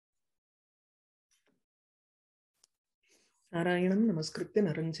नारायणं नमस्कृत्य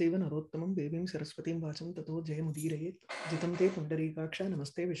नरं चैव नरोत्तमं देवीं सरस्वतीं वाचं ततो जयमुदीरयेत् जितं ते पुण्डरीकाक्ष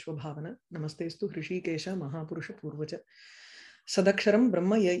नमस्ते विश्वभावन नमस्तेस्तु हृषीकेश महापुरुष पूर्वज सदक्षरं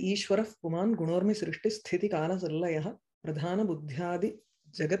ब्रह्म य ईश्वरः पुमान् गुणोर्मि सृष्टिस्थितिकालसल्लयः प्रधानबुद्ध्यादि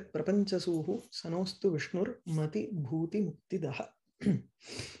जगत्प्रपञ्चसूः सनोस्तु विष्णुर्मतिभूतिमुक्तिदः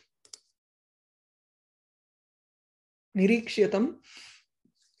निरीक्ष्यतं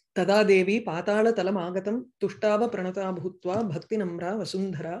तदा देवी पातालतलमागतं तुष्टाव प्रणता भूत्वा भक्तिनम्रा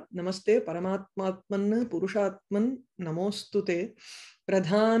वसुन्धरा नमस्ते परमात्मात्मन् पुरुषात्मन् नमोऽस्तु ते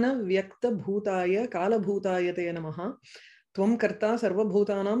प्रधानव्यक्तभूताय कालभूताय ते नमः त्वं कर्ता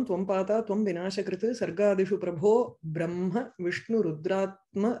सर्वभूतानां त्वं पाता त्वं विनाशकृत् सर्गादिषु प्रभो ब्रह्म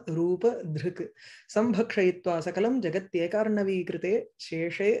विष्णुरुद्रात्मरूप धृक् संभक्षयित्वा सकलं जगत्येकार्णवीकृते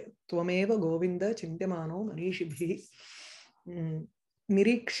शेषे त्वमेव गोविन्द चिन्त्यमानो मनीषिभिः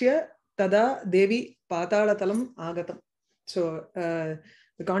निरीक्ष्य तदा देवी पातालतलम आगतम. So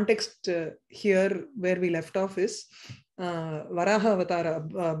the context here where we left off is Varaha Avatara.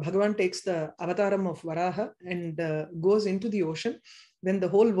 Bhagavan takes the avataram of Varaha and goes into the ocean. Then the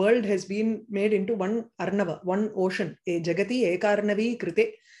whole world has been made into one Arnava, one ocean. A Jagati Ekarnavi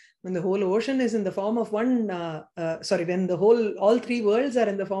Krite. When the whole ocean is in the form of one, when all three worlds are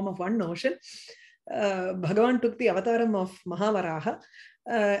in the form of one ocean, Bhagavan took the avataram of Mahavaraha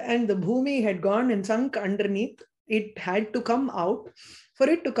and the Bhumi had gone and sunk underneath. It had to come out. For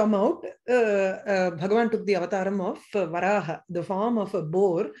it to come out, Bhagavan took the avataram of Varaha, the form of a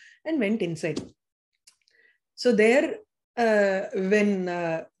boar, and went inside. So there, when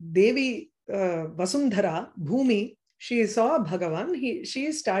Devi Vasundhara, Bhumi, she saw Bhagavan,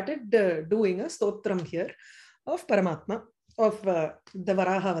 she started doing a stotram here of Paramatma, of the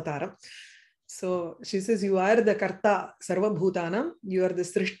Varaha avataram. So she says, you are the Karta Sarva Bhutanam, you are the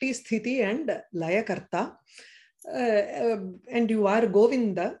Srishti, Sthiti and Laya Karta, and you are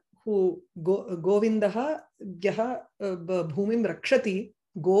Govinda, who Govindaha Gyaha Bhumim Rakshati,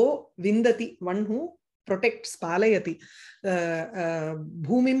 Go Vindati, one who protects Palayati,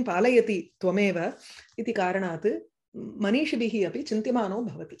 Bhumim Palayati Tvameva, iti Karanat, Manishibihi api Chintimano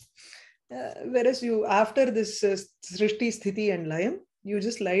Bhavati. Whereas you, after this Srishti, Sthiti and Layam, you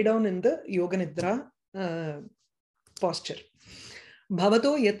just lie down in the Yoga Nidra posture.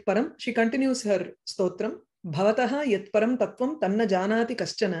 Bhavato yat param, she continues her stotram. Bhavataha yat param tattvam tanna janati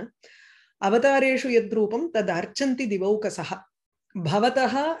kaschana. Avatareshu yad rupam tad archanti divaukasaha.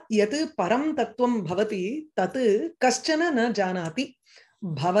 Bhavataha yat param tattvam bhavati tat kaschana na janati.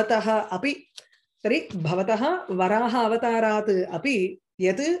 Bhavataha api, sorry, bhavataha varaha avatarat api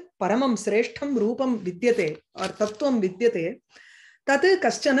yat paramam sreshtham rupam vidyate or tattvam vidyate. Tat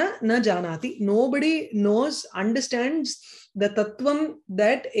kaschana na janati. Nobody knows, understands the tattvam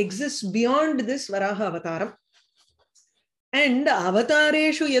that exists beyond this Varaha avataram. And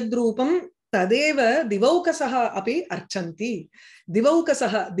avatareshu yadrupam tadeva divaukasaha api archanti.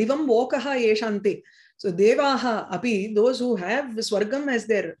 Divaukasaha, divam vokaha yeshanti. So devaha api, those who have swargam as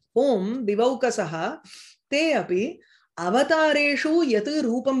their home, divaukasaha, te api avatareshu yat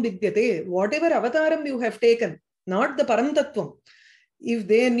rupam vidyate. Whatever avataram you have taken, not the param tattvam. If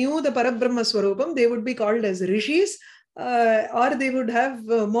they knew the Parabrahma Swarupam, they would be called as Rishis, or they would have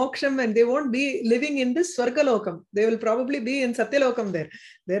moksham and they won't be living in this Swargalokam. They will probably be in Satyalokam there.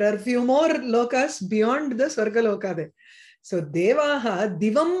 There are few more lokas beyond the Swargaloka there. So Devaha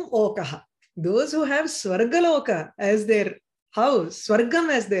Divam Okaha. Those who have Swargaloka as their house,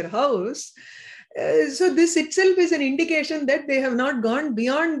 Swargam as their house, so this itself is an indication that they have not gone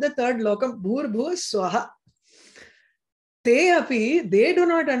beyond the third lokam, Bhur Bhu Swaha. They do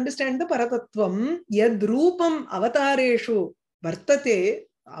not understand the Paratattvam. Yad Rupam Avatareshu Vartate,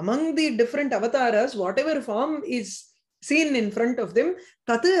 among the different avatars, whatever form is seen in front of them,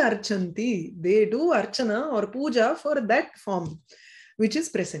 Tat Archanti. They do Archana or Puja for that form which is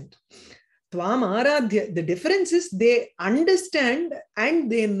present. Tvam Aradhya. The difference is they understand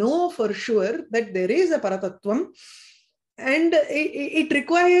and they know for sure that there is a Paratattvam, and it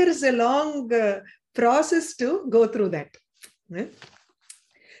requires a long process to go through that. Tvam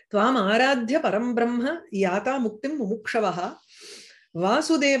aradhya param brahma yata muktim mumukshavaha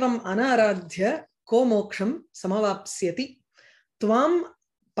vasudevam anaradhya ko moksham samavapsyati. Tvam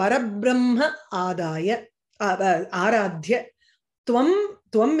parabrahma adaya aradhya tvam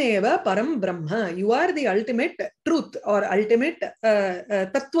param brahma. You are the ultimate truth or ultimate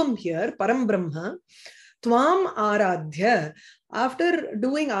tattvam here, param brahma. Tvam aradhya. After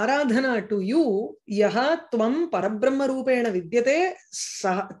doing aradhana to you, yaha tvam parabrahma rupena vidyate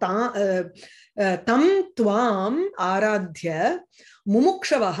tam tvam aradhya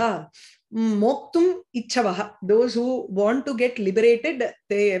mumukshavaha. moktum ichavaha, those who want to get liberated,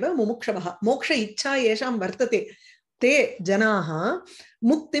 te eva mumukshavaha. Moksha ichha yesham vartate. Te janaha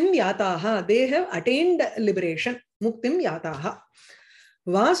muktim yataha. They have attained liberation. Muktim yataha.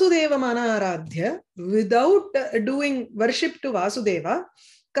 Vasudeva manaradhya, without doing worship to Vasudeva,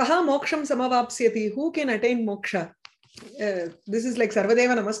 kaha moksham samavapsyati. Who can attain moksha? This is like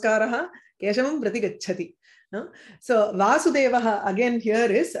Sarvadeva Namaskaraha, Keshavam Pratigacchati. So Vasudevaha again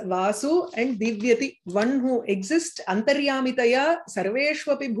here is Vasu and Divyati, one who exists Antaryamitaya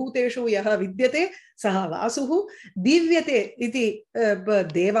Sarveshvapi Bhuteshu Yaha Vidyate Saha Vasuhu Divyate iti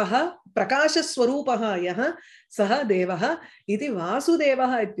Devaha Prakasha Swarupaha Yaha Saha Devaha iti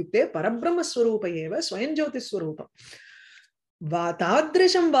Vasudevaha ityukte Parabrahma Swarupa Eva Swayam Jyoti Swarupa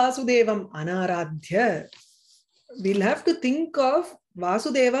Vatadrisham Vasudevam Anaradhya. We'll have to think of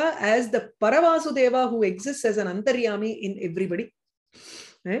Vasudeva as the Paravasudeva who exists as an Antaryami in everybody,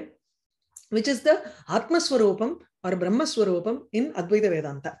 right? Which is the Atma Swarupam or Brahma Swarupam in Advaita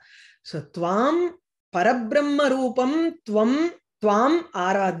Vedanta. So, Tvam Parabrahma Rupam Tvam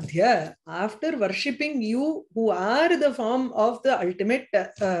Aradhya. After worshipping you who are the form of the ultimate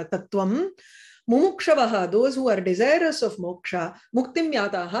Tattvam, Mumukshavaha, those who are desirous of moksha, Muktim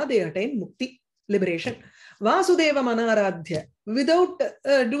Yataha, they attain Mukti, liberation. Vasudeva Manaradhya, without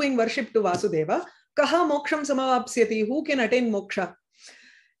doing worship to Vasudeva, kaha moksham samavapsyati, who can attain moksha?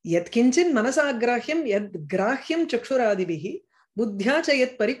 Yat kinchin manasagrahyam yad grahyam chakshuradivihi, buddhya cha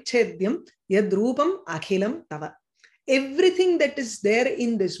yat parichchedyam yad rupam akhilam tava. Everything that is there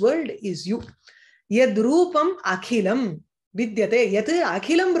in this world is you. Yad rupam akhilam vidyate, yat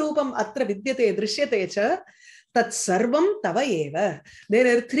akhilam rupam atra vidyate drishyate cha. Tat sarvam tava eva.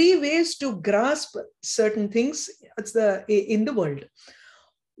 There are three ways to grasp certain things in the world.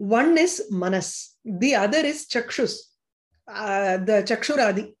 One is manas. The other is chakshus, the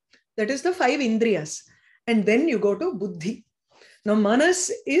chakshuradi. That is the 5 indriyas. And then you go to buddhi. Now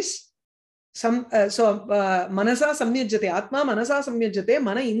manas is manasa samyajate. Atma manasa samyajate.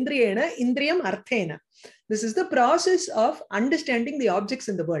 Mana indriyena indriyam arthena. This is the process of understanding the objects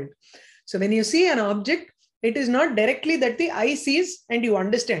in the world. So when you see an object, it is not directly that the eye sees and you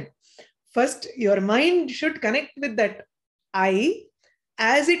understand. First, your mind should connect with that eye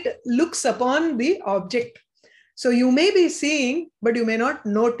as it looks upon the object. So you may be seeing, but you may not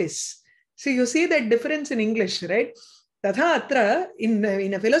notice. So you see that difference in English, right? Tatha atra,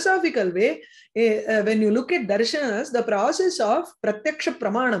 in a philosophical way, when you look at darshanas, the process of pratyaksha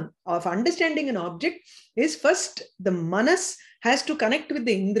pramanam, of understanding an object, is first the manas has to connect with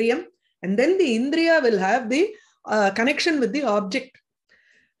the indriyam, and then the indriya will have the connection with the object.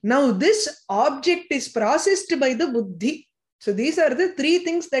 Now this object is processed by the buddhi. So these are the 3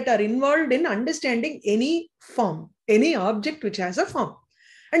 things that are involved in understanding any form, any object which has a form.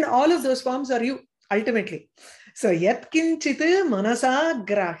 And all of those forms are you, ultimately. So yat kinchit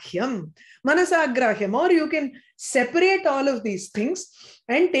manasagrahyam. Manasagrahyam, or you can separate all of these things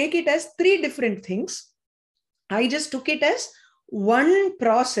and take it as 3 different things. I just took it as one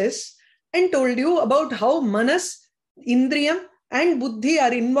process and told you about how manas, indriyam and buddhi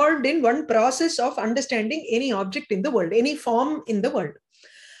are involved in one process of understanding any object in the world, any form in the world.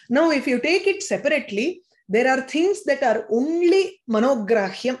 Now, if you take it separately, there are things that are only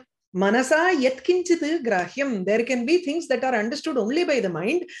manograhyam. Manasa yatkinchit grahyam. There can be things that are understood only by the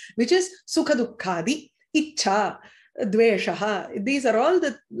mind, which is sukha dukkhadi, ichha, dveshaha. These are all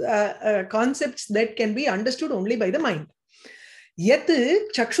the concepts that can be understood only by the mind. Yat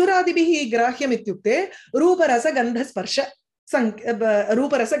chakshuradibihi grahyam ityukte rupa rasa gandha sparsha.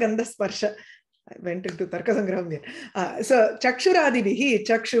 Rupa rasa gandha sparsha. I went into Tarka Sangraham here. So chakshuradibihi,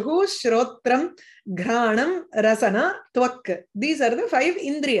 chakshuhu, shrotram, ghranam, rasana, tvak. These are the 5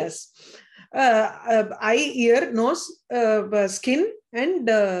 indriyas. Eye, ear, nose, skin and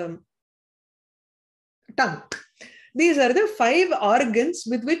tongue. These are the 5 organs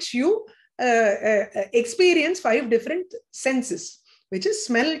with which you experience 5 different senses, which is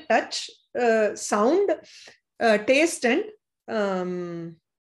smell, touch, sound, taste and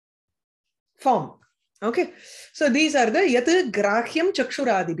form. Okay. So these are the yat grahyam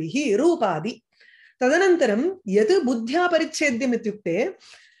chakshuradibihi rupadi. Tadanantaram yat buddhya parichchedyam ityukte.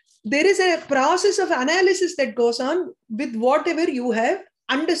 There is a process of analysis that goes on with whatever you have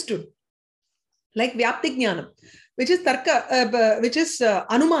understood. Like vyapti jnanam, which is tarka, which is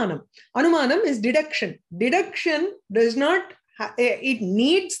anumanam. Anumanam is deduction. Deduction does not, it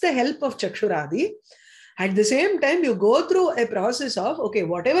needs the help of chakshuradi. At the same time, you go through a process of, okay,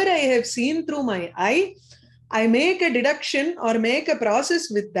 whatever I have seen through my eye, I make a deduction or make a process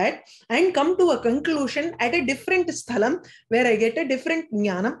with that and come to a conclusion at a different sthalam where I get a different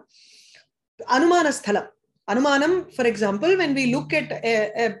jnanam. Anumana sthala. Anumanam, for example, when we look at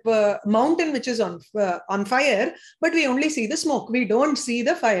a mountain which is on fire, but we only see the smoke, we don't see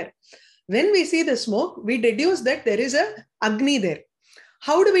the fire. When we see the smoke, we deduce that there is a Agni there.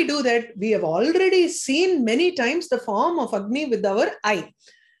 How do we do that? We have already seen many times the form of Agni with our eye.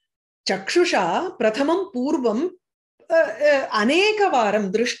 Chakshusha prathamam purvam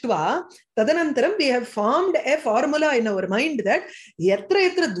anekavaram drishtva tadanantaram we have formed a formula in our mind that yatra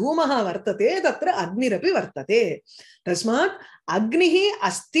yatra dhumaha vartate tatra agnirapi vartate. Tasmat agnihi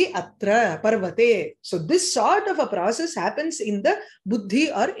asti atra parvate. So this sort of a process happens in the buddhi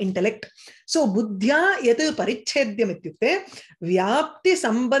or intellect. So buddhya yat parichhedyam ityukte vyapti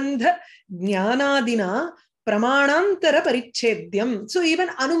sambandha jnanadina pramanantara parichhedyam. So even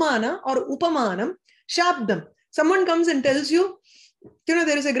anumana or upamanam shabdam. Someone comes and tells you,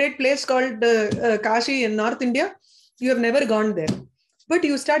 there is a great place called Kashi in North India. You have never gone there. But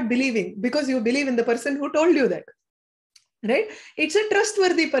you start believing because you believe in the person who told you that. Right? It's a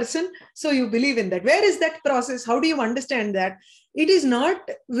trustworthy person. So you believe in that. Where is that process? How do you understand that? It is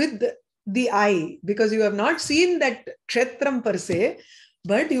not with the eye because you have not seen that kshetram per se,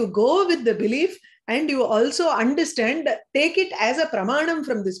 but you go with the belief. And you also understand, take it as a pramanam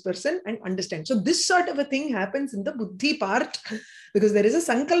from this person and understand. So this sort of a thing happens in the buddhi part because there is a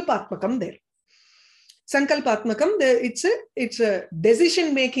sankalpatmakam there. Sankalpatmakam, it's a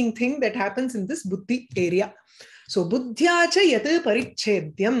decision-making thing that happens in this buddhi area. So buddhyacha yat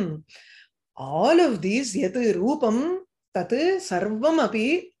parichhedyam. All of these yat rupam tat sarvam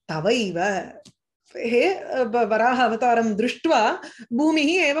api tavaiva. He varaha avataram drishtva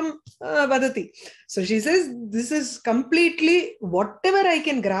bhumihi evam vadati. So she says, this is completely whatever I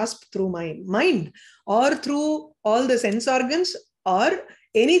can grasp through my mind or through all the sense organs or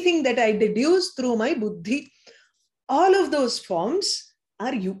anything that I deduce through my buddhi. All of those forms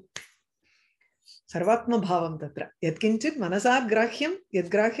are you. Sarvatma bhavam tatra. Yatkinchit manasa grahyam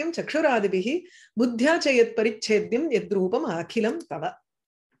yadgrahyam chakshuradibihi buddhya chayat parichhedyam yadrupam akhilam tava.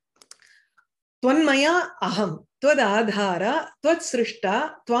 Tvanmaya aham, twadadhara,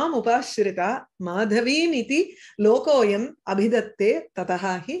 tvadsrishta, tvam upashrita, madhavim iti lokoyam abhidatte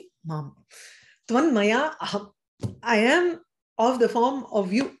tatahahi mam. Tvanmaya aham. I am of the form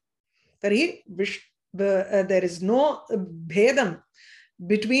of you. There is no bhedam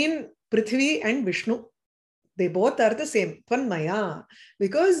between Prithvi and Vishnu. They both are the same. Tvanmaya.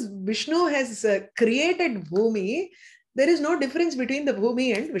 Because Vishnu has created Bhumi, there is no difference between the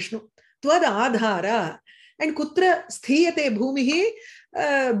Bhumi and Vishnu. Tvad adhara. And kutra sthiyate bhumihi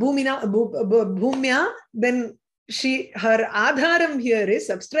bhumya, then her adharam here is,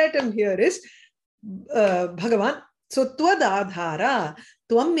 substratum here is Bhagavan. So tvad adhara.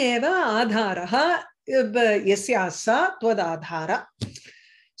 Tvameva adharaha yasyasa tvad adhara.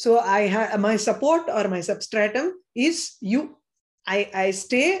 So I have my support or my substratum is you. I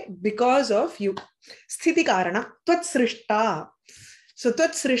stay because of you. Sthiti karana. Tvad srishta. So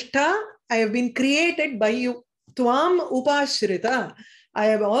Tvat Srishta, I have been created by you. Tvam Upashrita, I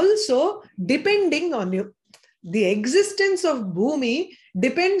am also depending on you. The existence of Bhumi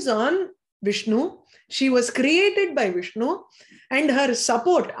depends on Vishnu. She was created by Vishnu and her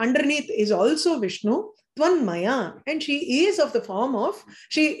support underneath is also Vishnu. Tvanmaya, and she is of the form of,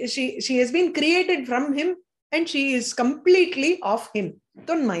 she has been created from him and she is completely of him.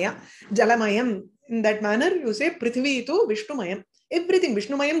 Tvanmaya, Jalamayam. In that manner, you say Prithvi tu Vishnumayam. Everything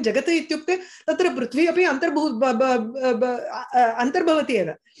Vishnumayam Jagati ityukte tatra Prithvi api antarbhavati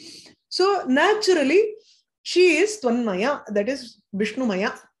eva. So naturally, she is Tvanmaya, that is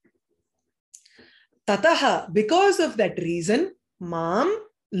Vishnumaya. Tataha, because of that reason, Mam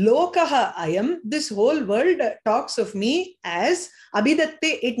Lokaha Ayam, this whole world talks of me as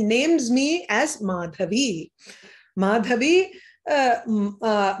Abhidatte, it names me as Madhavi. Madhavi,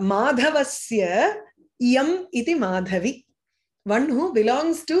 Madhavasya Yam iti Madhavi. One who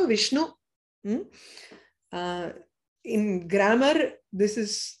belongs to Vishnu. In grammar, this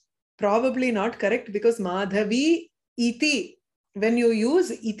is probably not correct because Madhavi iti, when you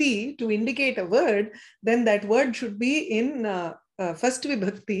use iti to indicate a word, then that word should be in first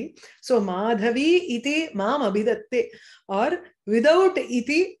vibhakti. So Madhavi iti mam abhidatte, or without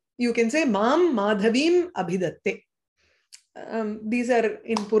iti, you can say mam madhavim abhidatte. These are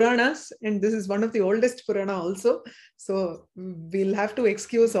in Puranas, and this is one of the oldest Purana also. So we'll have to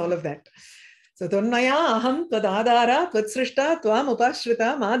excuse all of that. So Tvanmaya aham tvadadara tvadsrishta tvam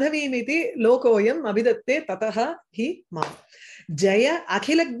upashrita madhavimiti lokoyam abhidatte tataha hi mam. Jaya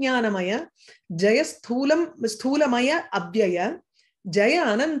akhila jnanamaya, jaya sthulamaya abhyaya, jaya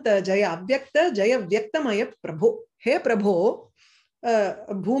ananta, jaya abhyakta, jaya vyaktamaya prabho. Hey Prabho,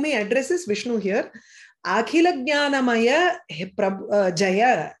 Bhumi addresses Vishnu here. Akhila Jnanamaya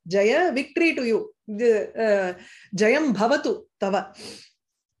Jaya. Jaya, victory to you. Jayam Bhavatu Tava.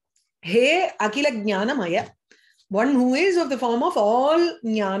 He Akhila Jnanamaya. One who is of the form of all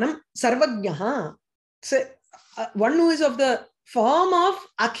Jnanam, Sarvajnaha. So, one who is of the form of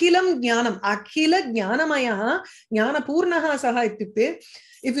Akhilam Jnanam. Akhila Jnanamayaha Jnanapurnaha Saha Ityukte.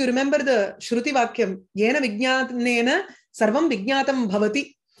 If you remember the Shruti Vakyam, Yena Vijnatnena Sarvam Vijnatam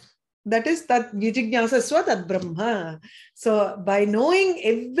Bhavati. That is Tat Vijijnasasva Tat Brahma. So by knowing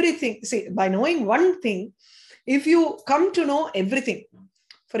everything, see, by knowing one thing, if you come to know everything,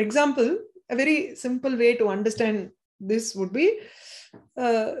 for example, a very simple way to understand this would be,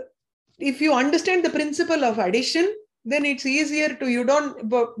 if you understand the principle of addition, then it's easier to, you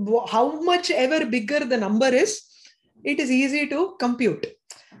don't, how much ever bigger the number is, it is easy to compute.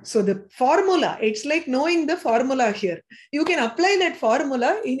 So the formula, it's like knowing the formula here. You can apply that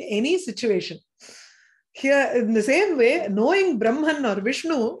formula in any situation. Here, in the same way, knowing Brahman or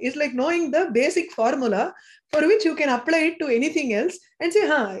Vishnu is like knowing the basic formula for which you can apply it to anything else and say,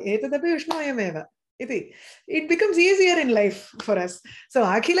 etadapi Vishnuyameva. It becomes easier in life for us. So,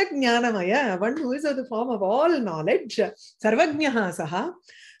 Akhila Jnanamaya, one who is of the form of all knowledge, Sarvajnaha Saha,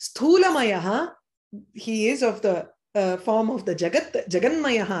 Sthulamayaha, he is of the form of the Jagat,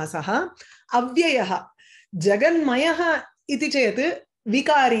 Jaganmayaha Saha, Avyayaha, Jaganmayaha iti chet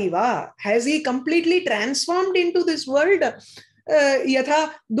Vikariva. Has he completely transformed into this world?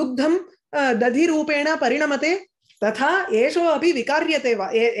 Yatha Dugdham Dadhi Rupena Parinamate, Tatha Esho Abhi Vikaryate va,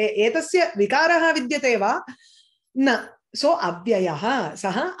 Etasya Vikaraha Vidyate va. Na. So Avyayaha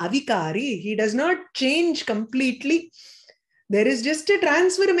Saha Avikari. He does not change completely. There is just a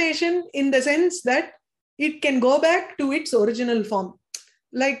transformation in the sense that it can go back to its original form.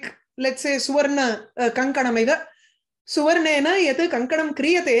 Like, let's say, Suvarna Kankanamida. Suvarnena yat Kankanam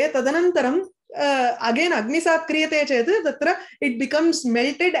kriyate tadanantaram again Agnisat kriyate chet tatra it becomes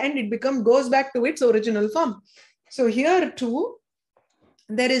melted and it goes back to its original form. So here too,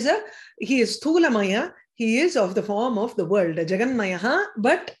 there is he is Sthulamaya, he is of the form of the world, Jaganmayaha,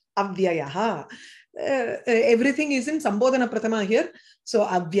 but Avyayaha. Everything is in Sambodhana Prathama here. So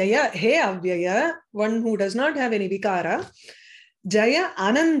Avyaya, He Avyaya, one who does not have any vikara. Jaya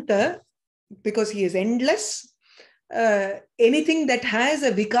Ananta, because he is endless. Anything that has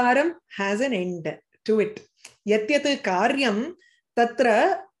a vikaram has an end to it. Yatyat karyam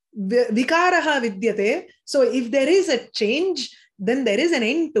tatra vikaraha vidyate. So if there is a change, then there is an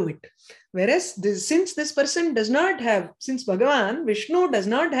end to it. Whereas since this person does not have, since Bhagavan, Vishnu does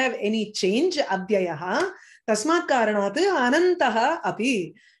not have any change, Adhyayaha, Tasmat Karanat Anantaha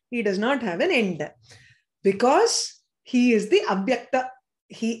Api, he does not have an end. Because he is the Abhyakta,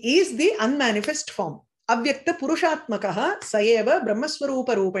 he is the unmanifest form. Avyakta Purushatmakaha Sayeva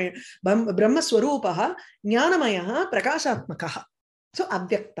Brahmaswarupaha Jnanamayaha Prakashatmakaha. So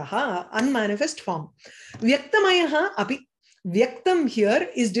Avyaktaha, unmanifest form. Vyaktamayaha Api. Vyaktam here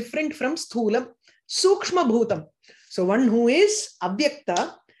is different from Sthulam, Sukshma Bhutam. So one who is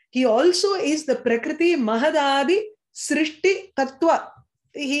Avyakta, he also is the Prakriti Mahadadi Srishti Tattva.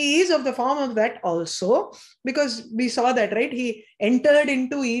 He is of the form of that also, because we saw that, right? He entered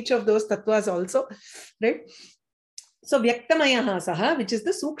into each of those tattvas also, right? So Vyaktamayaha Saha, which is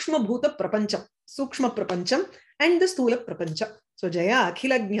the Sukshma Bhuta Prapancham, Sukshma Prapancham and the Sthula Prapancha. So Jaya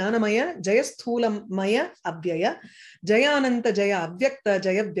Akhila Jnanamaya, Jaya Sthulam Maya Avyaya, Jaya Ananta Jaya Avyakta,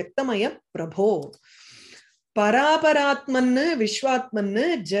 Jaya Vyaktamaya Prabho. Paraparatman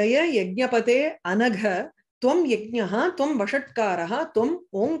Vishwatman Jaya Yajnapate Anagha Tvam Yajnaha Tvam Vashatkaraha Tvam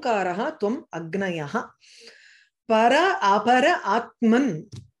Omkaraha Tvam Agnayaha. Para Apara Atman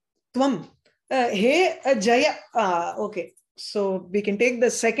Tvam. Hey Jaya. Okay. So we can take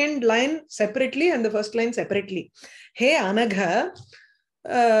the second line separately and the first line separately. He Anagha,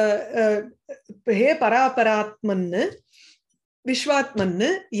 He Paraparatman,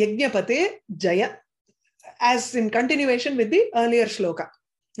 Vishwatman, Yajnapate, Jaya, as in continuation with the earlier shloka.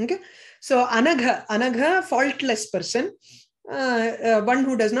 Okay, so Anagha, faultless person, one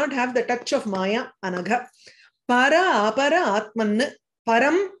who does not have the touch of Maya, Anagha. Para Apara Atman,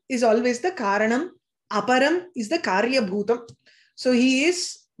 Param is always the Karanam, Aparam is the Karya Bhutam. So he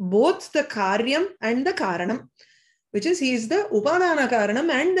is both the Karyam and the Karanam, which is he is the Upadana Karanam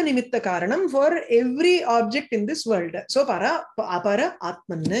and the Nimitta Karanam for every object in this world. So para Apara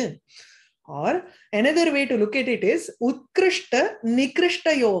Atmanne. Or another way to look at it is Utkrishta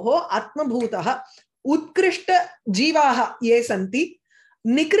Nikrishta Yoho Atma Bhutaha. Utkrishta Jivaha ye santi,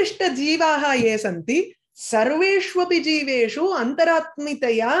 Nikrishta Jivaha ye santi. Sarveshvapi jiveshu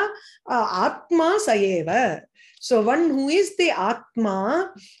antaratmitaya atma sayeva. So one who is the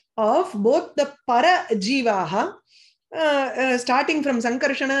Atma of both the Para Jivaha, starting from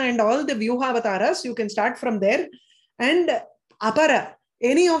Sankarshana and all the Vyuhavataras, you can start from there, and Apara,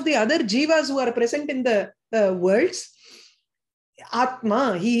 any of the other Jivas who are present in the worlds.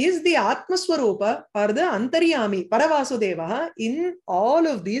 Atma, he is the Atma Swarupa or the Antaryami, Paravasudeva in all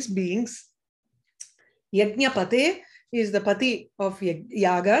of these beings. Yajnapate is the Pati of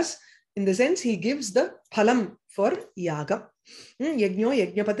Yagas. In the sense, he gives the phalam for yaga. Yajno,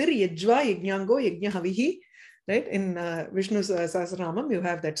 Yajnapatir, Yajva, Yajnango, Yajnahavihi. Right? In Vishnu Sahasranamam, you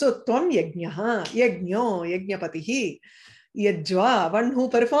have that. So, Tvam Yajnaha, Yajno, Yajnapatihi, Yajva, one who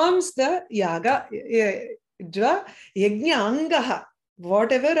performs the yaga. Yajva, Yajna Angaha.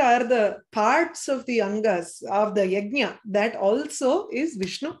 Whatever are the parts of the Angas, of the Yajna, that also is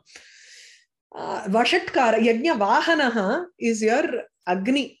Vishnu. Vashatkara, Yajna Vahanaha is your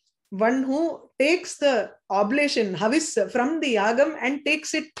Agni. One who takes the oblation, havis, from the yagam and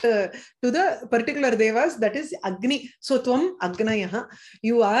takes it to the particular devas, that is Agni. So, Tvam Agnayaha.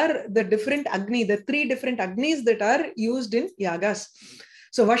 You are the different Agni, the three different Agnis that are used in yagas.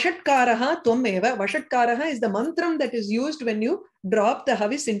 So, Vashatkaraha Tvam Eva. Vashatkaraha is the mantram that is used when you drop the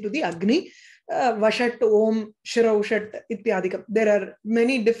havis into the Agni. Vashat, Om, Shiraushat, Ityadikam. There are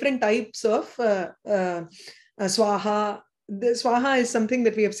many different types of Swaha. The Swaha is something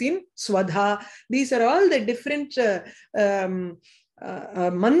that we have seen. Swadha. These are all the different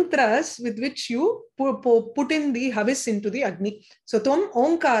mantras with which you put in the havis into the Agni. So, Tvam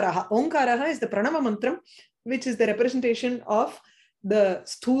Omkaraha. Omkaraha is the Pranava mantram, which is the representation of the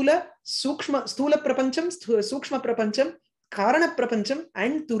Sthula, Sthula Prapancham, Sukshma Prapancham, Karana Prapancham,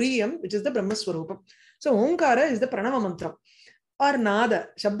 and Turiyam, which is the Brahma Swarupam. So, Omkara is the Pranava mantra. Or Nada,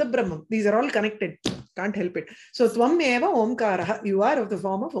 Shabda Brahman. These are all connected. Can't help it. So, Tvam Eva Omkaraha. You are of the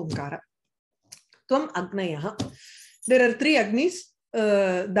form of Omkara. Tvam Agnayaha. There are three Agnis.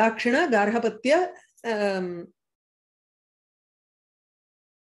 Dakshina, Garhapatya.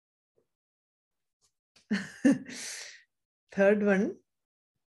 Third one.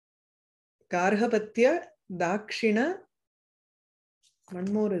 Garhapatya, Dakshina.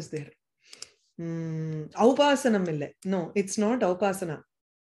 One more is there. Aupasanam ille. No, it's not Aupasana.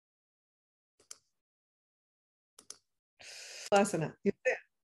 Upasana.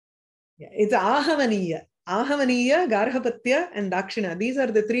 It's Ahavaniya. Ahavaniya, Garhapatya, and Dakshina. These are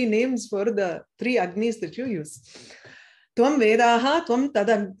the three names for the three Agnis that you use. Tvam Vedaha, Tvam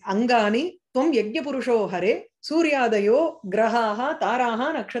Tad Angani, Tvam Yajna Purusho Hare, Suryadayo, Grahaha,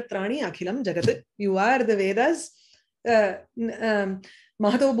 Taraha, Nakshatrani, Akhilam Jagat. You are the Vedas.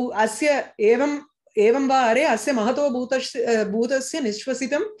 Mahato Asya Evam Vare, Asya Mahato Bhutasya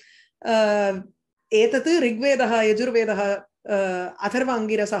Nishvasitam, Etat Rigvedaha, Yajurvedaha,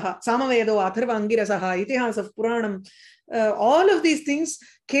 Atharvangirasaha, Samavedo, Atharvangirasaha, Itihas of Puranam. All of these things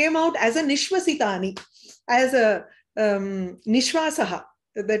came out as a Nishvasitani, as a Nishvasaha.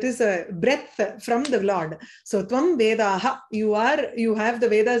 That is a breath from the Lord. So, Tvam Vedaha, you have the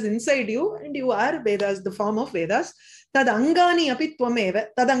Vedas inside you, and you are Vedas, the form of Vedas. Tad Angani api Tvameva.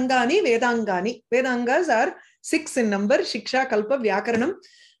 Tad Angani, Vedangani. Vedangas are 6 in number: Shiksha, Kalpa, Vyakaranam,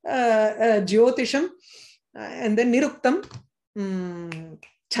 Jyotisham, and then Niruktam,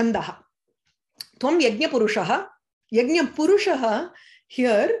 Chandaha. Tvam Yajna Purushaha. Yajna Purushaha,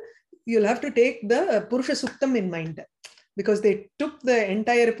 here you'll have to take the Purusha Suktam in mind. Because they took the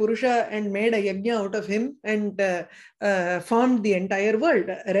entire Purusha and made a yajna out of him and formed the entire world,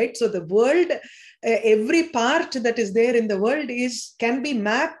 right? So the world, every part that is there in the world can be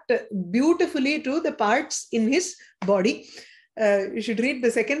mapped beautifully to the parts in his body. You should read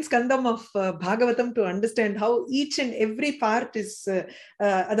the second skandam of Bhagavatam to understand how each and every part is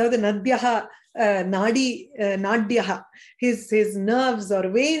adavadu Nadhyaha, Nadyaha, his nerves or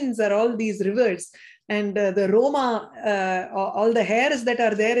veins are all these rivers. And the Roma, all the hairs that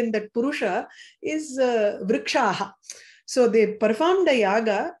are there in that Purusha is Vrikshaha. So they performed a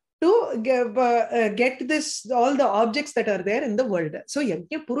yaga to get this, all the objects that are there in the world. So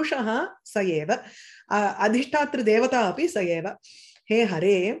Yajna Purushaha Sayeva, Adhishtatra Devata api Sayeva. He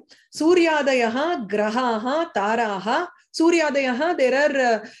Hare, Suryadayaha, Grahaha, Taraha. Suryadayaha,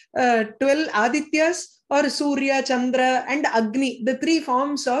 there are 12 Adityas, or Surya, Chandra, and Agni, the three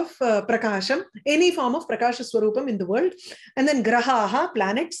forms of Prakasham, any form of Prakasha Swarupam in the world. And then Grahaha,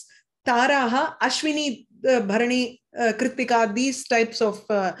 planets, Taraha, Ashwini, Bharani, Kritika, these types of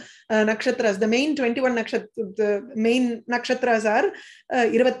nakshatras. The main 21 nakshatras, the main nakshatras are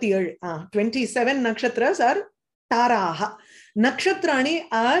 27 nakshatras are Taraha. Nakshatrani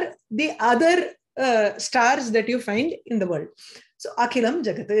are the other stars that you find in the world. So Akhilam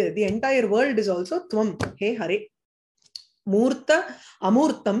Jagat, the entire world is also Tvam, Hey Hare. Murta,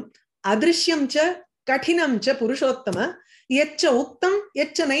 Amurtam, Adrishyam cha, Kathinam cha Purushottama, Yetcha Uktam,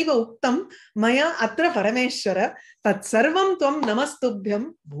 Yetcha Naiva Uktam, Maya Atra Parameshwara, Tat Sarvam Tvam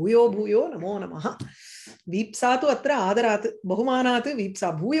Namastubhyam, Bhuyo Bhuyo Namo Namaha. Vipsatu Atra Adarat, Bahumanatu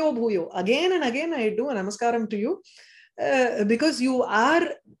Vipsa, Bhuyo Bhuyo. Again and again I do a namaskaram to you because you are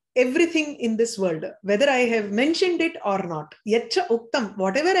everything in this world, whether I have mentioned it or not. Yetcha Uktam,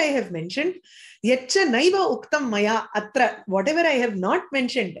 whatever I have mentioned, Yetcha Naiva Uktam Maya Atra, whatever I have not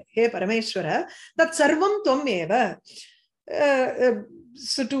mentioned, Hey Parameshwara, that Sarvam Tvam Eva.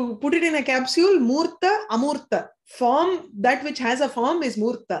 So to put it in a capsule, Murta, Amurta. Form, that which has a form is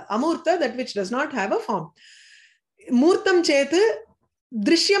Murta. Amurta, that which does not have a form. Murtam chet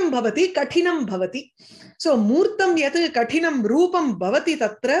Drishyam Bhavati, Kathinam Bhavati. So Murtam yat Kathinam Rupam Bhavati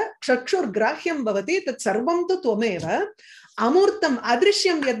Tatra, Kshakshur Grahyam Bhavati, Tat Sarvam tu Tvameva. Amurtam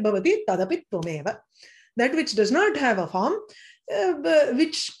Adrishyam yat Bhavati, Tadapi Tvameva. That which does not have a form,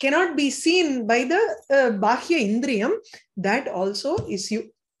 which cannot be seen by the Bahya Indriyam, that also is you.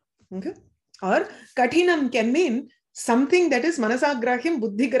 Okay? Or Kathinam can mean something that is Manasagrahyam,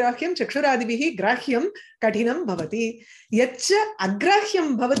 Buddhigrahyam, Chakshuradivihi, Grahyam, Kathinam Bhavati. Yatcha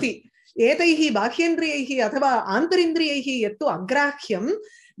Agrahyam Bhavati. Etaihi Bhakyendriyahi Athava Antarindriyahi Yattu Agrahyam,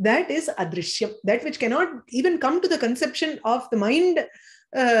 that is Adrishyam. That which cannot even come to the conception of the mind,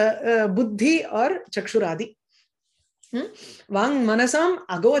 Buddhi or Chakshuradi. Vang Manasam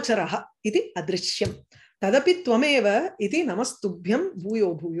Agocharaha iti Adrishyam. Tadapi Tvameva iti Namastubhyam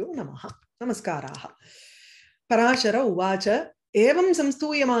Bhuyo Bhuyo Namaha. Namaskaraha. Parāśara uvacha evam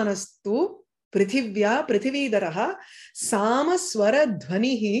samstūyamānastu prithivya prithivīdaraha samaswara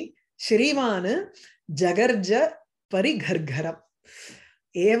dhvanihi shriman jagarja parighargharam.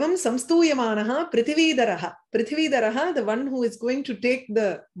 Evam samstūyamānaha prithivīdaraha. Prithivīdaraha, the one who is going to take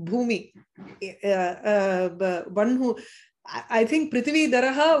the bhumi. One who, I think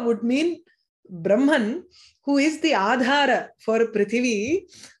Prithivīdaraha would mean Brahman, who is the Adhara for Prithivi,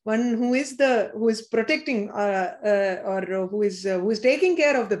 one who is protecting or who is taking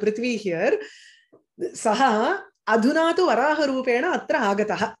care of the Prithvi here. Saha adhunatu varaha rupena atra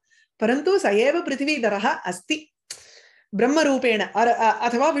agataha. Parantu sayeva Prithivīdaraha asti. Brahma rupena or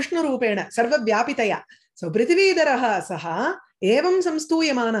athava Vishnu rupena sarva vyapitaya. So Prithivīdaraha saha evam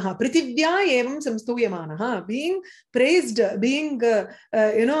samstūyamānaha, Prithivya evam samstūyamānaha, being praised, being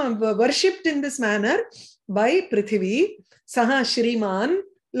worshipped in this manner by Prithivi, saha Shriman,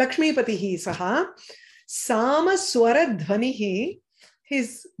 Lakshmipatihi saha, Sama Swara Dhvanihi,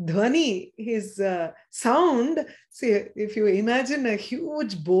 his dhvani, his sound. See, if you imagine a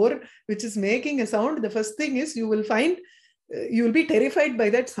huge boar which is making a sound, the first thing is you will be terrified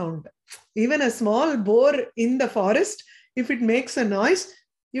by that sound. Even a small boar in the forest, if it makes a noise,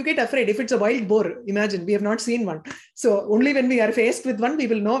 you get afraid. If it's a wild boar, imagine, we have not seen one. So only when we are faced with one, we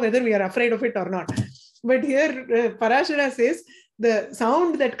will know whether we are afraid of it or not. But here, Parāśara says, the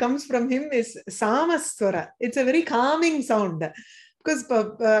sound that comes from him is Samaswara. It's a very calming sound. Because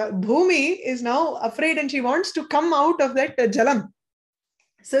Bhumi is now afraid and she wants to come out of that Jalam.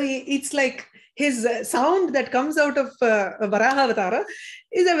 So it's like his sound that comes out of Varaha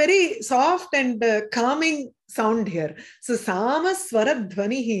is a very soft and calming sound here. So Sama Swara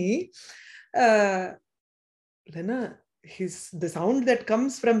Dhvanihi, the sound that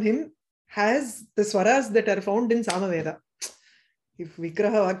comes from him has the swaras that are found in Samaveda. If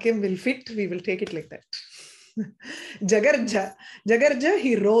Vigraha Vakyam will fit, we will take it like that. Jagarja,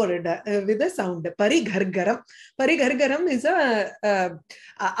 he roared with a sound. Parighargaram. Parighargaram is a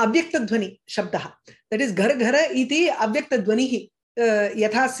abhyakta dhvani shabdaha. That is garghara iti abhyakta dhvanihi.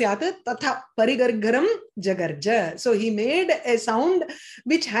 Yatha syat tatha parigargaram jagarja. So he made a sound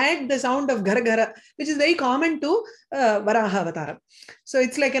which had the sound of gargara, which is very common to Varaha Avatara. So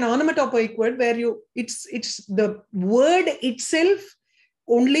it's like an onomatopoeic word where it's the word itself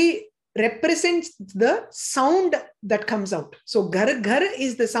only represents the sound that comes out. So gargar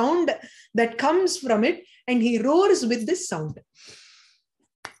is the sound that comes from it, and he roars with this sound.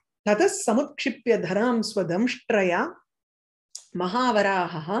 Tatas samutshipya dharam swadamshtraya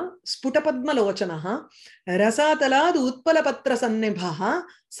Mahavaraha Sputapadmalochanaha Rasatalad Utpalapatra Sannibhaha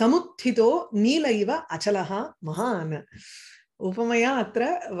Samuthito Nilaiva Achalaha Mahan. Upamaya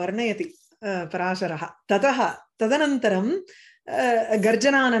atra varnayati Parāśaraha. Tataha Tadanantaram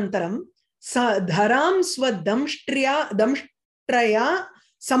Garjananantaram Dharam Swadamshtraya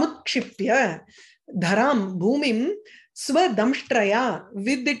Samutshipya Dharam Bhumim Swadamshtraya.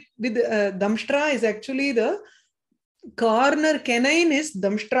 With Damshtra is actually the corner canine is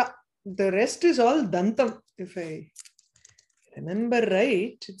Damshtra. The rest is all Dantam. If I remember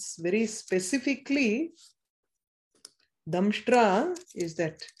right, it's very specifically Damshtra is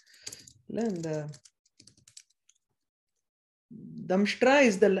that. The Damshtra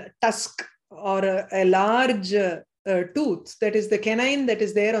is the tusk or a large tooth, that is the canine that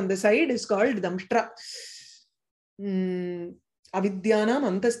is there on the side is called Damshtra. Avidyanam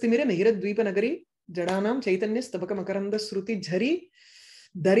antastimira mihiradvipa nagari jadanam chaitanya stabaka makaranda sruti jhari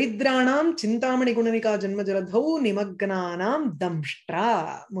daridranam chintamani gunanika janma jaladhau nimagnanam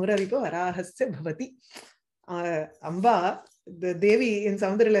Damshtra muraripa varahasya bhavati. Amba, the Devi in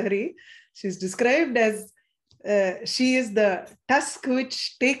Saundaralahari, she's described as she is the tusk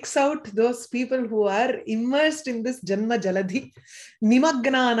which takes out those people who are immersed in this Janma Jaladhi.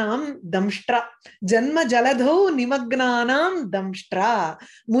 Nimagnanam Damshtra. Janma Jaladho Nimagnanam Damshtra.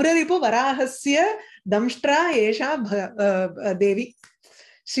 Muraripu Varahasya Damshtra Esha Devi.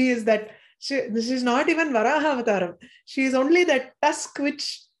 She is that, she is not even Varaha Avataram. She is only that tusk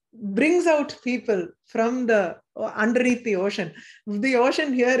which brings out people from the underneath the ocean. The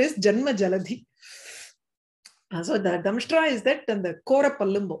ocean here is Janma Jaladhi. So the Damshtra is that, and the Kora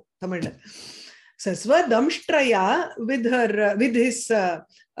Pallumbo, Tamil. So Swa Damshtraya with his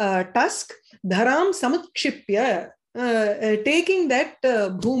tusk, Dharam Samutshipya, taking that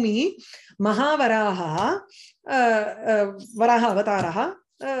Bhumi, Mahavaraha, Varaha Avataraha,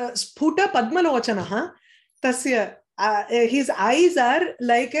 Sputa Padmalochanaha, Tasya. His eyes are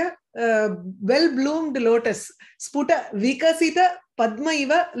like a well-bloomed lotus. Sputa vikasita padma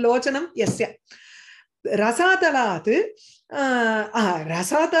iva lochanam yasya. Rasatalat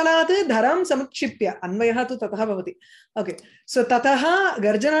dharam samutshipya. Anvayaha tu tataha bhavati. Okay. So tataha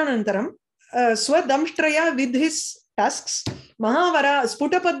garjananantaram swadamshtraya with his tusks mahavara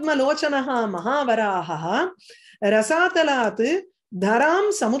sputa padma lochanaha mahavaraha rasatalat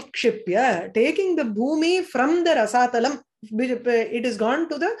Dharam samutshipya, taking the bhumi from the rasatalam, it is gone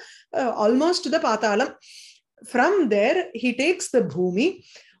to the almost to the patalam. From there, he takes the bhumi,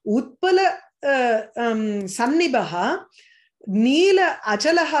 utpala sannibaha, nila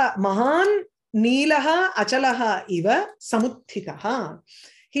achalaha, mahan nilaha achalaha iva samuthitaha.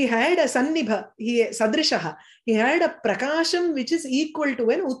 He had a sannibha, sadrishaha. He had a prakasham which is equal to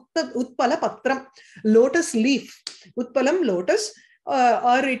an utpala patram, lotus leaf. Utpalam lotus,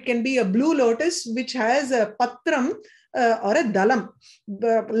 or it can be a blue lotus which has a patram or a dalam,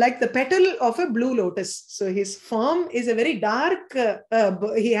 like the petal of a blue lotus. So his form is a very dark,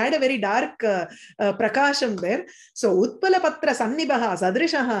 he had a very dark prakasham there. So utpala patra sannibaha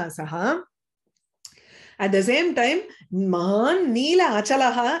sadrishaha saha. At the same time, Mahan Neela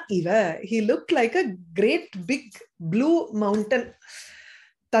Achalaha Iva, he looked like a great big blue mountain.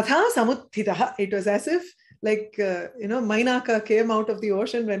 Tatha Samuthitaha, it was as if like, Mainaka came out of the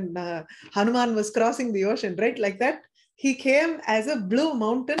ocean when Hanuman was crossing the ocean, right? Like that, he came as a blue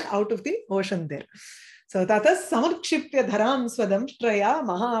mountain out of the ocean there. So Tathas Samarkshipya Dharam Swadamshtraya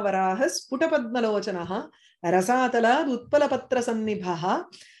Mahavarahas Putapadmalochanaha Rasatala Utpalapatra Sannibhaha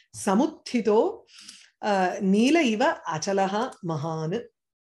Samuthito Neela Iva Achalaha Mahan.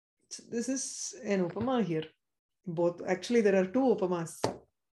 This is an upama here. Both, actually there are two upamas.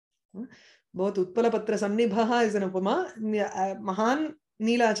 Both Utpalapatra Sannibhaha is an upama, Mahan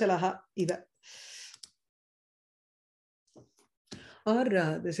Neela Achalaha Iva. Or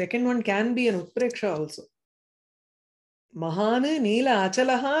the second one can be an Utpreksha also. Mahan Neela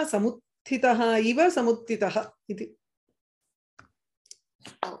Achalaha Samuthitaha Iva Samuthitaha iti.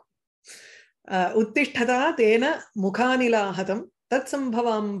 Uttishtata tena mukhanilahatam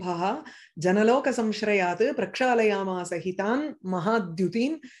tatsambhavambhaha janaloka samshrayat prakshalayamasa hitan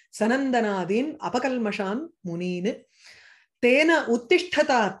mahadyutin sanandanadin apakalmashan munin tena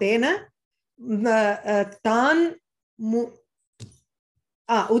uttishtata tena tan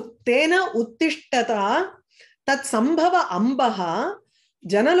tena uttishtata tatsambhava ambaha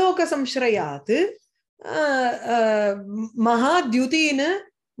janaloka samshrayat mahadyutin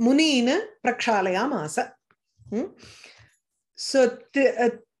Munina prakshalayamasa. So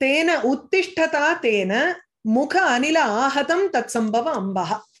tena uttishtata tena mukha anila ahatam tatsambhava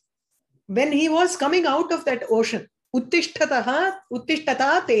ambaha. When he was coming out of that ocean, uttishtata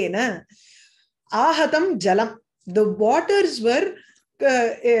tena ahatam jalam. The waters were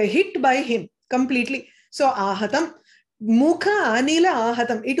hit by him completely. So ahatam mukha anila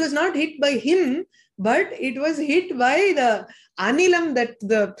ahatam. It was not hit by him, but it was hit by the anilam, that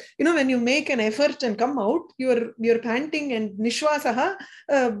when you make an effort and come out, you're panting and nishwasaha,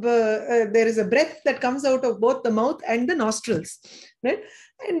 there is a breath that comes out of both the mouth and the nostrils, right?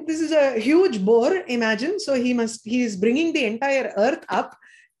 And this is a huge bore, imagine. So he is bringing the entire earth up,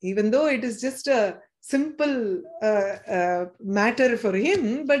 even though it is just a simple matter for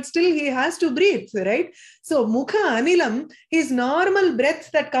him, but still he has to breathe, right? So mukha anilam, his normal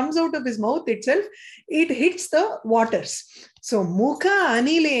breath that comes out of his mouth itself, it hits the waters. So mukha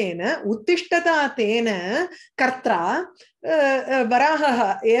anilena uttishtata tena kartra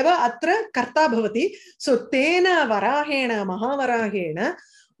varaha eva atra karta bhavati. So tena varahena mahavarahena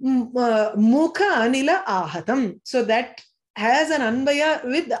mukha anila ahatam. So that has an anvaya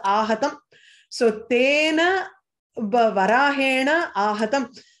with ahatam. So tena varahena ahatam.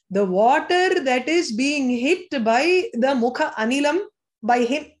 The water that is being hit by the mukha anilam, by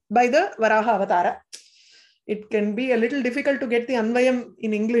him, by the Varaha avatara. It can be a little difficult to get the anvayam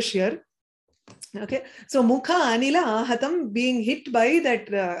in English here. Okay, so mukha anila ahatam, being hit by that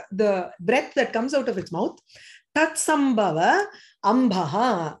the breath that comes out of its mouth. Tat sambhava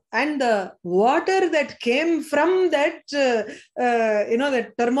ambaha, and the water that came from that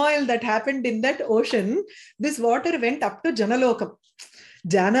that turmoil that happened in that ocean, this water went up to Janalokam.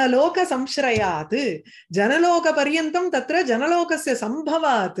 Janaloka samshrayat, Janaloka paryantam tatra Janalokasya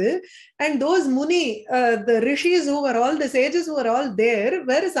sambhavat, and those muni, the rishis who were all, the sages who were all there,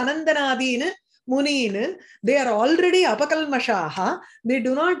 were Sanandanadina Munin, they are already apakalmashaha. They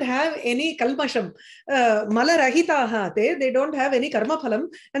do not have any kalmasham. Malarahitaha, they don't have any karma phalam,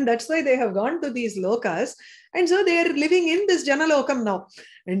 and that's why they have gone to these lokas. And so they are living in this Janalokam now.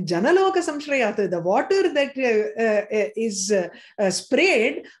 And Janaloka samshrayat, the water that is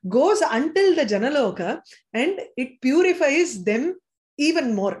sprayed goes until the Janaloka, and it purifies them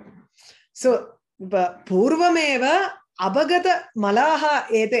even more. So, Purvameva Abagata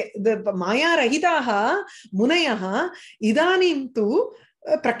Malaha ete, the Maya Rahitaha Munayaha Idanim tu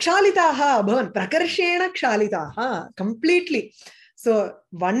Prakshalitaha Bhavan, Prakarshena Kshalitaha, completely. So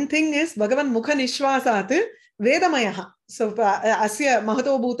one thing is Bhagavan Mukha Nishwasat Vedamayaha. So Asya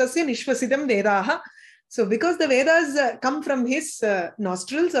Mahato Bhutasya Nishwasitam Vedaha. So because the Vedas come from his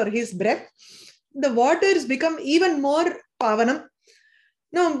nostrils or his breath, the waters become even more pavanam.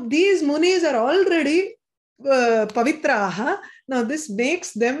 Now these munis are already pavitraha. Now this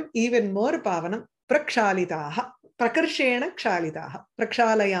makes them even more pavanam. Prakshalitaha, prakarshena kshalitaha,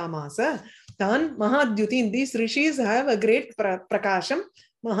 prakshalayamasa. Tan Mahadyutin, these rishis have a great prakasham.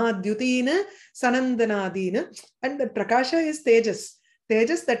 Mahadyutina, Sanandanadina, and the prakasha is tejas.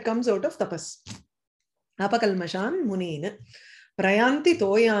 Tejas that comes out of tapas. Apakalmashan munina. Prayanti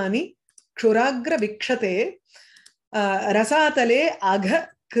toyani, kshuragra vikshate, rasatale agha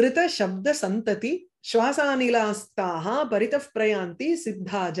krita shabda santati, Shwasanilastaha paritaf prayanti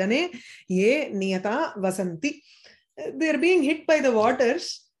siddha jane ye niyata vasanti. They are being hit by the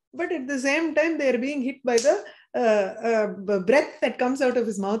waters, but at the same time they are being hit by the breath that comes out of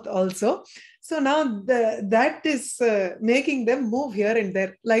his mouth also. So now that is making them move here and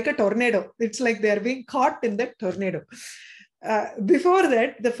there like a tornado. It's like they are being caught in that tornado. Before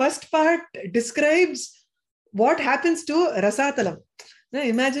that, the first part describes what happens to Rasatalam. Now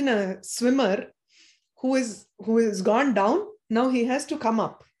imagine a swimmer who is gone down. Now he has to come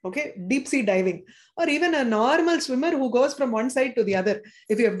up. Okay, deep sea diving, or even a normal swimmer who goes from one side to the other.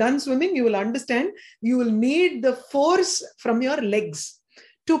 If you have done swimming, you will understand you will need the force from your legs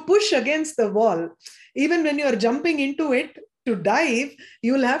to push against the wall. Even when you are jumping into it to dive,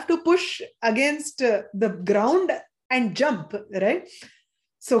 you will have to push against the ground and jump, right?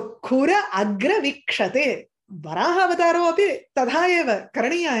 So Khura Agra Vikshate. Varahavataro api tadhayeva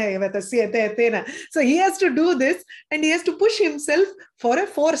karaniya eva tasya tena. So he has to do this, and he has to push himself for a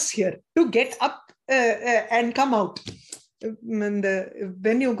force here to get up and come out. And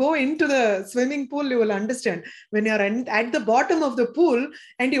when you go into the swimming pool, you will understand. When you are at the bottom of the pool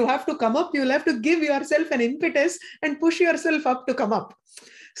and you have to come up, you will have to give yourself an impetus and push yourself up to come up.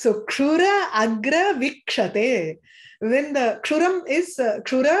 So Kshura Agra Vikshate. When the Kshuram is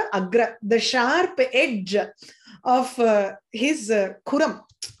Kshura Agra, the sharp edge of his Kuram.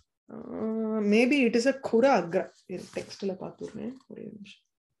 Maybe it is a Khura Agra. Text la paathurne.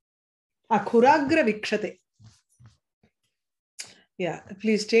 Khuragra Vikshate. Yeah,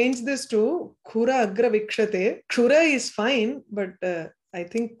 please change this to Khura Agra Vikshate. Kshura is fine, but I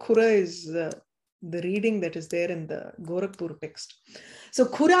think Khura is the reading that is there in the Gorakhpur text. So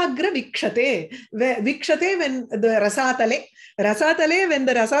Khuragra Vikshate. Vikshate when the Rasatale, when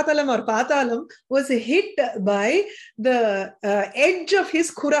the Rasatalam or Patalam was hit by the edge of his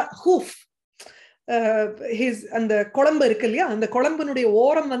Khura hoof. His and the Kolambu irukku and the Kolambunuடைய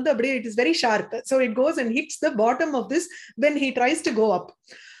ஓரம் வந்து அப்படியே it is very sharp, so it goes and hits the bottom of this when he tries to go up.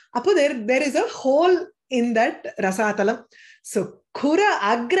 அப்போ there is a hole in that Rasatalam. So Khura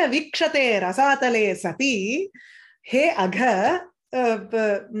Agra Vikshate Rasatale Sati He Agha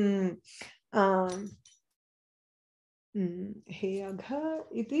He agha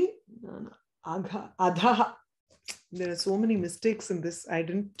iti agha adhaha. There are so many mistakes in this. I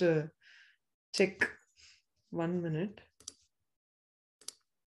didn't check. 1 minute.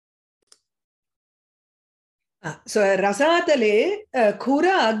 So rasatale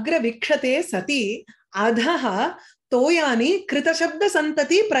khura agra vikshate sati adhaha toyani krita shabda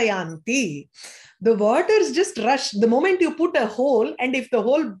santati prayanti. The waters just rush the moment you put a hole, and if the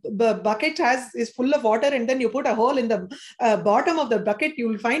whole bucket is full of water, and then you put a hole in the bottom of the bucket, you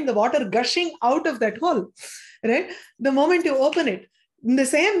will find the water gushing out of that hole, right? The moment you open it. In the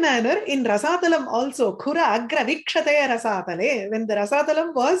same manner, in Rasatalam also, Khura Agra Vikshate Rasatale, when the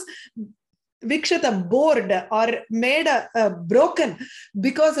Rasatalam was Vikshatam, bored or made broken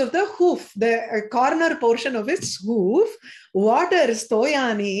because of the hoof, the corner portion of its hoof, water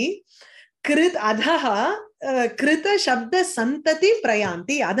stoyani, Krit adhaha, krita shabda santati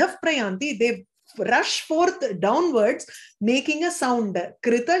prayanti, adhav prayanti, they rush forth downwards, making a sound.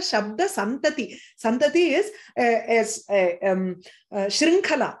 Krita shabda santati. Santati is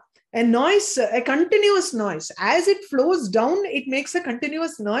shrinkhala, a noise, a continuous noise. As it flows down, it makes a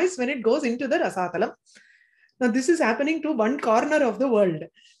continuous noise when it goes into the Rasatalam. Now, this is happening to one corner of the world.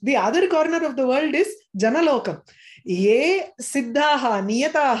 The other corner of the world is Janalokam. Ye siddhaha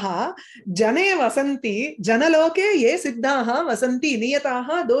niyataha jane vasanti janaloke ye siddhaha vasanti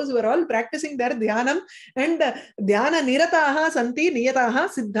niyataha, those who are all practicing their dhyanam, and dhyana nirataha santi niyataha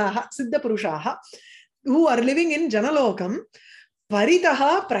siddhaha siddha purushaha, who are living in Janalokam.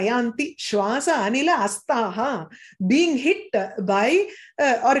 Paritaha prayanti shwasa anila astaha, being hit by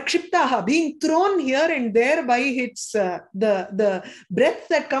or kshiptaha, being thrown here and there by its the breath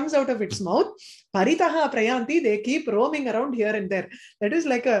that comes out of its mouth. Paritaha prayanti, they keep roaming around here and there. That is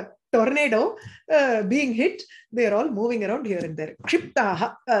like a tornado being hit. They are all moving around here and there.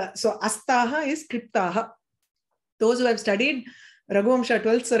 Kshiptaha. So astaha is kriptaha. Those who have studied Raghuvamsha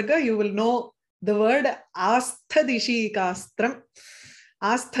 12th Sarga, you will know the word asthadishi kastram.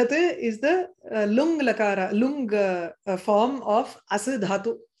 Asthat is the lung lakara, lung form of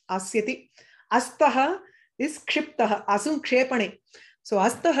asidhatu, asyati. Astaha is kshiptaha, asum kshepane. So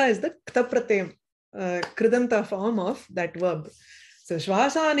astaha is the ktapratyam, kridanta form of that verb. So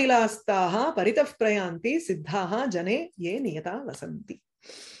shvasanila astaha paritaf prayanti siddhaha jane ye niyata vasanti.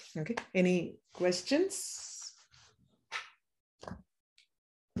 Okay, any questions?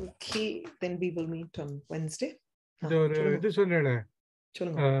 Okay, then we will meet on Wednesday. This one,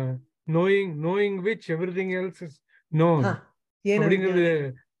 knowing which everything else is known.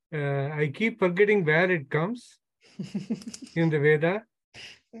 I keep forgetting where it comes in the Veda.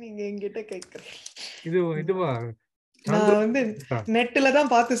 நான் வந்து நெட்ல தான்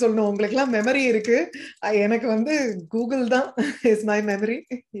பார்த்து சொல்லணும். உங்களுக்கு எல்லாம் memory இருக்கு, எனக்கு வந்து கூகுள் தான் இஸ் மை மெமரி.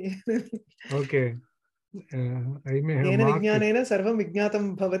 ஓகே. ஏன விஞ்ஞானேன சர்வம் விஜ்ஞாதம்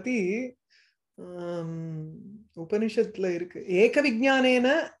பவதி உபனிஷத்துல இருக்கு. ஏக விஞ்ஞானேன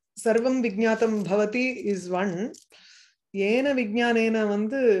சர்வம் விஜ்ஞாதம் பவதி இஸ் ஒன். ஏன விஞ்ஞானேன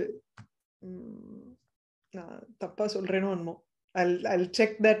வந்து தப்பா சொல்றேனோ என்னமோ. I'll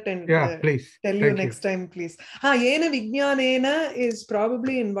check that and tell you next time, please. Yena Vijnanena is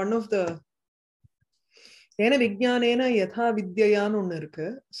probably in one of the Yena Vijnanena Yatha Vidyayan onnu irukku.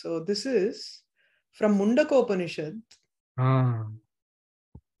 So this is from Mundaka Upanishad.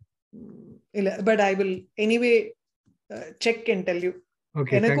 But I will anyway check and tell you.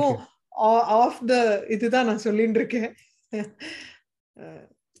 Okay, thank you. Off the idudha na sollindrukken.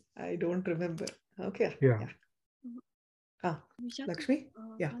 I don't remember. Okay. Yeah. Lakshmi?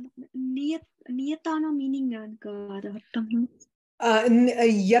 Yeah. Niyatana meaning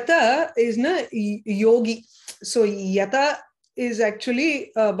Yata is na yogi. So Yata is actually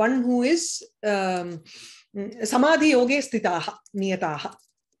one who is samadhi yoge sthitaha niyataha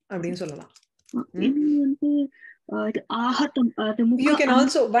abdin sollala. You can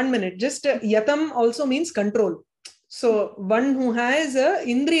also, 1 minute, just yatam also means control. So one who has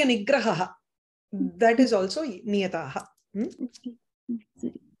indriya nigraha, that is also niyataha.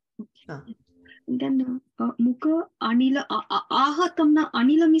 Then mukha anila ahatamna,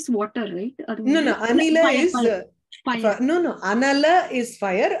 anila means water, right? No, anila is fire. No, anala is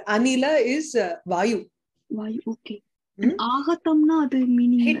fire, anila is vayu. Okay. And ahatamna adu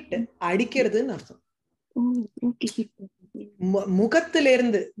meaning hit, adikkiradhu nu artham. Oh, okay, hit.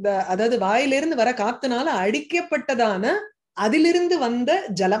 முகத்திலிருந்து, அதாவது வாயிலிருந்து வர காத்துனால அடிக்கப்பட்டதான அதிலிருந்து வந்த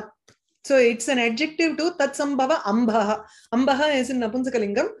ஜலம். So it's an adjective to tatsambhava ambaha. Ambaha is in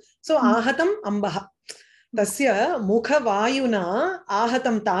Napunsakalingam. So ahatam ambaha. Tasya mukha vayuna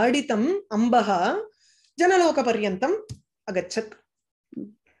ahatam taditam ambaha janaloka paryantam agachat.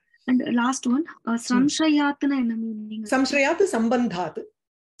 And last one, samshrayatana enna meaning? Samshrayat sambandhat.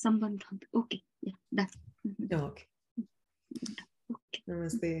 Sambandhat. Okay. Yeah, done. Okay. Okay.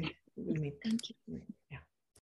 Namaste. We'll meet. Thank you.